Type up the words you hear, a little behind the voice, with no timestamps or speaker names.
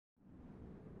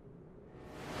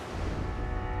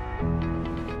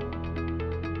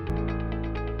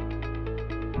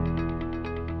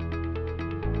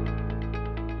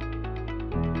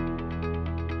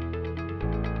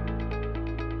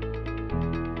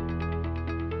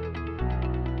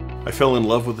I fell in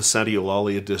love with the Santa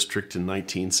Eulalia district in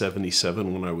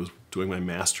 1977 when I was doing my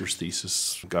master's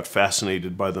thesis. Got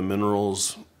fascinated by the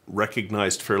minerals,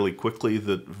 recognized fairly quickly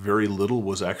that very little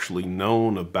was actually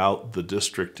known about the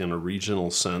district in a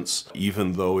regional sense,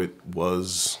 even though it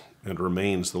was and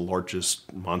remains the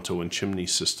largest manto and chimney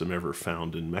system ever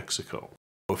found in Mexico.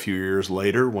 A few years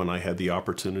later, when I had the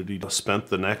opportunity to spend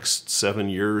the next 7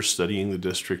 years studying the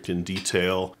district in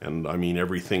detail, and I mean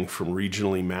everything from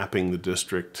regionally mapping the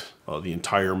district, the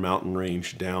entire mountain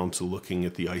range, down to looking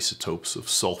at the isotopes of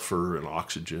sulfur and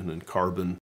oxygen and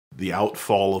carbon. The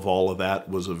outfall of all of that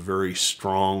was a very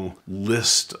strong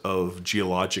list of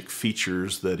geologic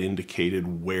features that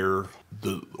indicated where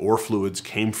the ore fluids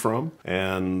came from,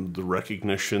 and the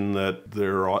recognition that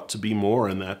there ought to be more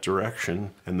in that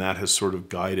direction, and that has sort of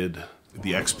guided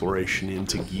the exploration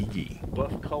into Guigui.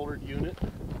 Buff-colored unit.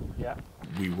 Yeah.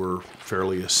 We were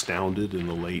fairly astounded in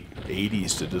the late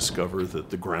 80s to discover that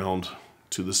the ground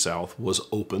to the south was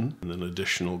open, and then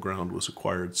additional ground was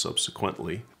acquired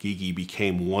subsequently. Guigui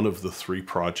became one of the 3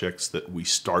 projects that we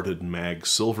started Mag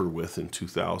Silver with in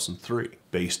 2003,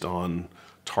 based on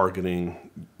targeting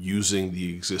using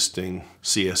the existing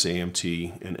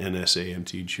CSAMT and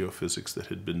NSAMT geophysics that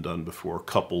had been done before,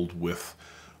 coupled with,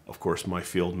 of course, my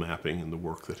field mapping and the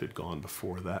work that had gone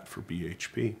before that for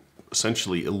BHP.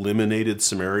 Essentially eliminated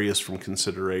some areas from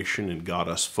consideration and got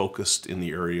us focused in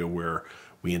the area where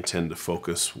we intend to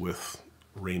focus with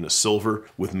Reyna Silver.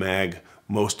 With Mag,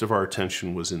 most of our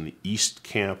attention was in the east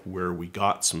camp, where we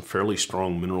got some fairly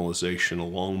strong mineralization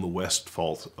along the west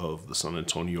fault of the San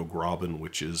Antonio Graben,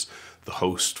 which is the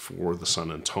host for the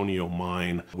San Antonio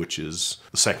mine, which is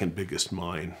the second biggest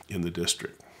mine in the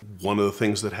district. One of the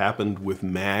things that happened with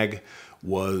Mag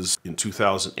was in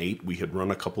 2008, we had run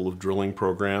a couple of drilling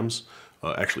programs,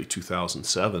 actually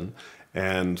 2007,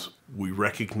 and we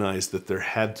recognized that there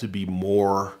had to be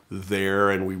more there,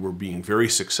 and we were being very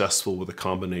successful with a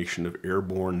combination of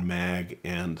airborne mag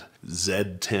and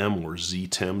Z-TEM or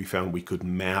Z-TEM. We found we could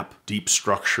map deep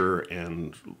structure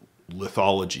and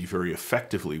lithology very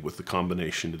effectively with the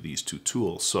combination of these 2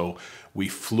 tools. So we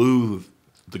flew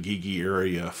the Guigui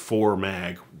area for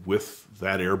mag with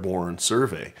that airborne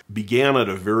survey. Began at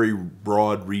a very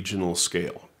broad regional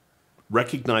scale,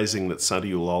 recognizing that Santa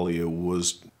Eulalia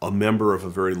was a member of a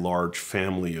very large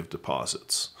family of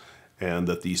deposits, and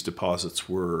that these deposits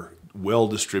were well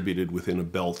distributed within a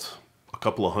belt a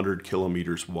couple of 100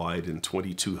 kilometers wide and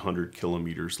 2,200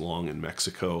 kilometers long in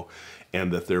Mexico,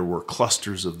 and that there were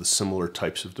clusters of the similar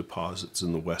types of deposits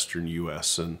in the western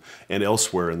US and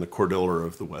elsewhere in the Cordillera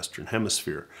of the Western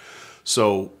Hemisphere.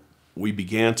 So we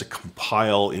began to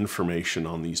compile information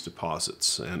on these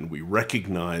deposits, and we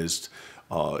recognized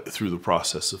through the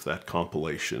process of that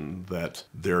compilation that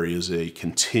there is a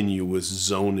continuous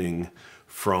zoning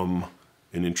from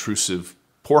an intrusive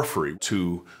porphyry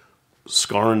to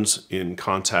skarns in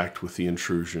contact with the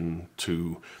intrusion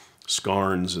to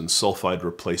skarns and sulfide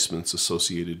replacements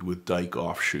associated with dike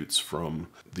offshoots from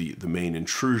the main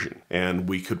intrusion. And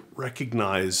we could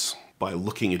recognize by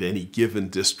looking at any given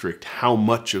district how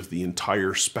much of the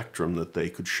entire spectrum that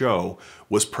they could show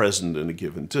was present in a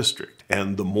given district.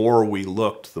 And the more we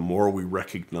looked, the more we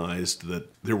recognized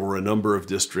that there were a number of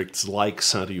districts like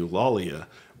Santa Eulalia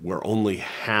where only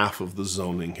half of the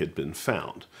zoning had been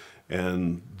found.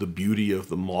 And the beauty of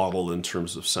the model in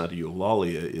terms of Santa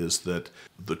Eulalia is that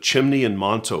the chimney and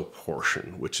manto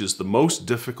portion, which is the most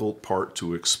difficult part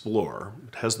to explore,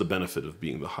 it has the benefit of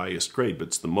being the highest grade, but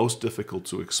it's the most difficult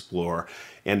to explore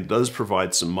and does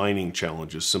provide some mining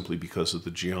challenges simply because of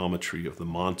the geometry of the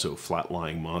manto,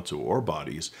 flat-lying manto ore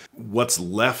bodies. What's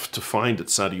left to find at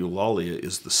Santa Eulalia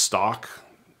is the stock,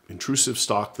 intrusive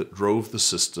stock that drove the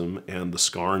system, and the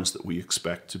skarns that we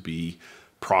expect to be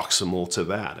proximal to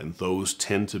that, and those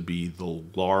tend to be the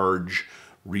large,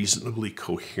 reasonably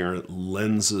coherent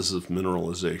lenses of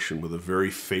mineralization with a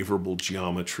very favorable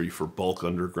geometry for bulk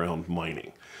underground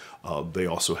mining. They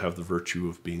also have the virtue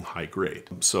of being high grade.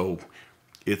 So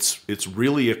it's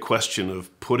really a question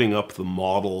of putting up the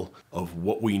model of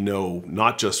what we know,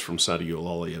 not just from Santa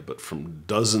Eulalia, but from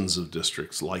dozens of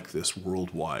districts like this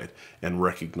worldwide, and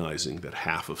recognizing that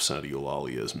half of Santa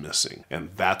Eulalia is missing. And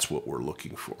that's what we're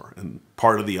looking for. And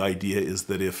part of the idea is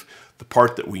that if the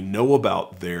part that we know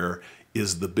about there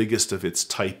is the biggest of its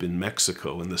type in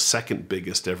Mexico and the second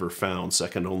biggest ever found,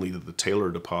 second only to the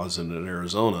Taylor deposit in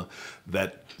Arizona,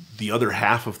 that the other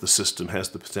half of the system has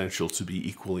the potential to be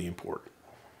equally important.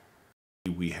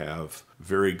 We have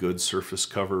very good surface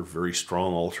cover, very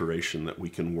strong alteration that we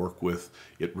can work with.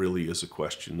 It really is a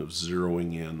question of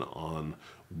zeroing in on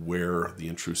where the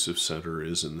intrusive center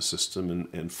is in the system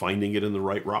and finding it in the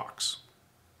right rocks.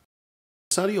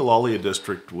 Sadiolalia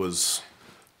district was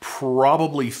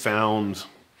probably found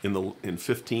in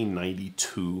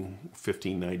 1592,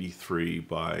 1593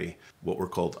 by what were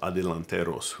called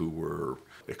adelanteros, who were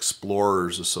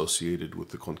explorers associated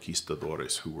with the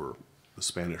conquistadores, who were the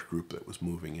Spanish group that was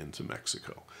moving into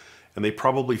Mexico. And they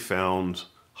probably found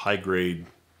high-grade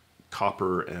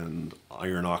copper and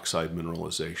iron oxide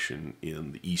mineralization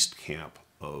in the east camp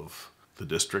of the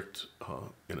district,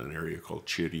 in an area called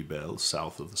Chiribel,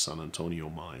 south of the San Antonio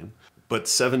mine. But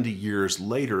 70 years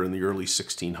later, in the early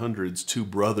 1600s, two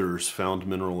brothers found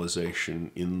mineralization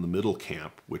in the middle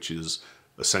camp, which is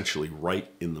essentially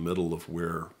right in the middle of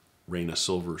where Reyna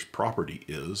Silver's property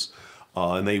is.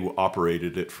 And they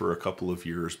operated it for a couple of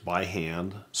years by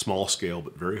hand, small scale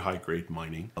but very high grade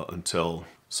mining, until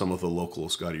some of the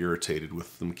locals got irritated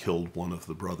with them, killed one of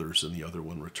the brothers, and the other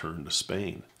one returned to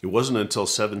Spain. It wasn't until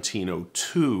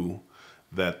 1702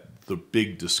 that the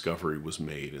big discovery was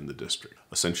made in the district.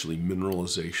 Essentially,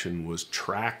 mineralization was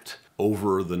tracked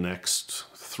over the next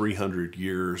 300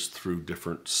 years through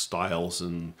different styles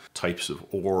and types of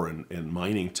ore and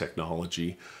mining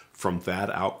technology from that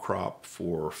outcrop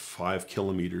for 5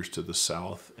 kilometers to the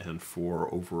south and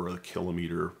for over a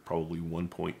kilometer, probably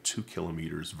 1.2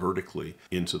 kilometers vertically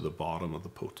into the bottom of the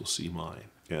Potosi mine.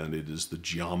 And it is the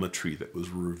geometry that was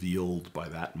revealed by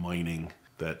that mining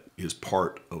that is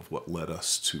part of what led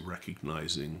us to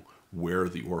recognizing where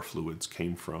the ore fluids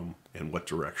came from and what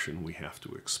direction we have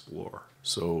to explore.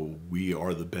 So we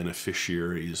are the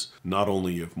beneficiaries not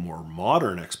only of more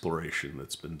modern exploration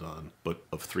that's been done, but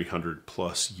of 300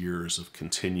 plus years of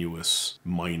continuous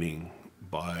mining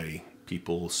by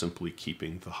people simply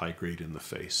keeping the high grade in the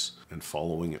face and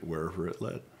following it wherever it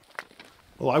led.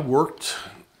 Well, I worked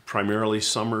primarily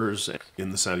summers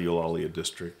in the Sadiolalia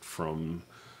district from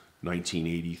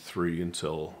 1983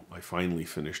 until I finally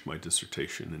finished my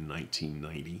dissertation in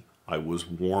 1990. I was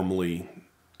warmly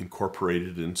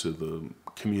incorporated into the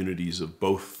communities of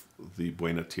both the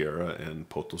Buena Tierra and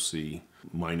Potosi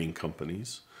mining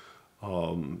companies,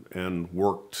 and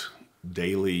worked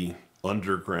daily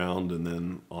underground and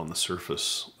then on the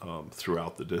surface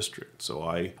throughout the district. So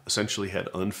I essentially had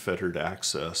unfettered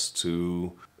access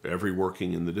to every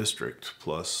working in the district,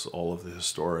 plus all of the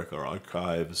historic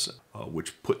archives,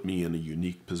 which put me in a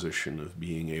unique position of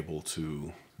being able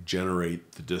to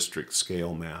generate the district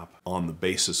scale map on the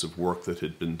basis of work that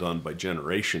had been done by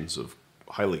generations of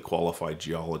highly qualified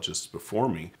geologists before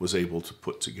me, was able to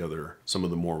put together some of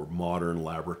the more modern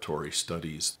laboratory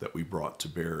studies that we brought to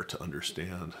bear to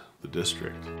understand the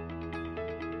district.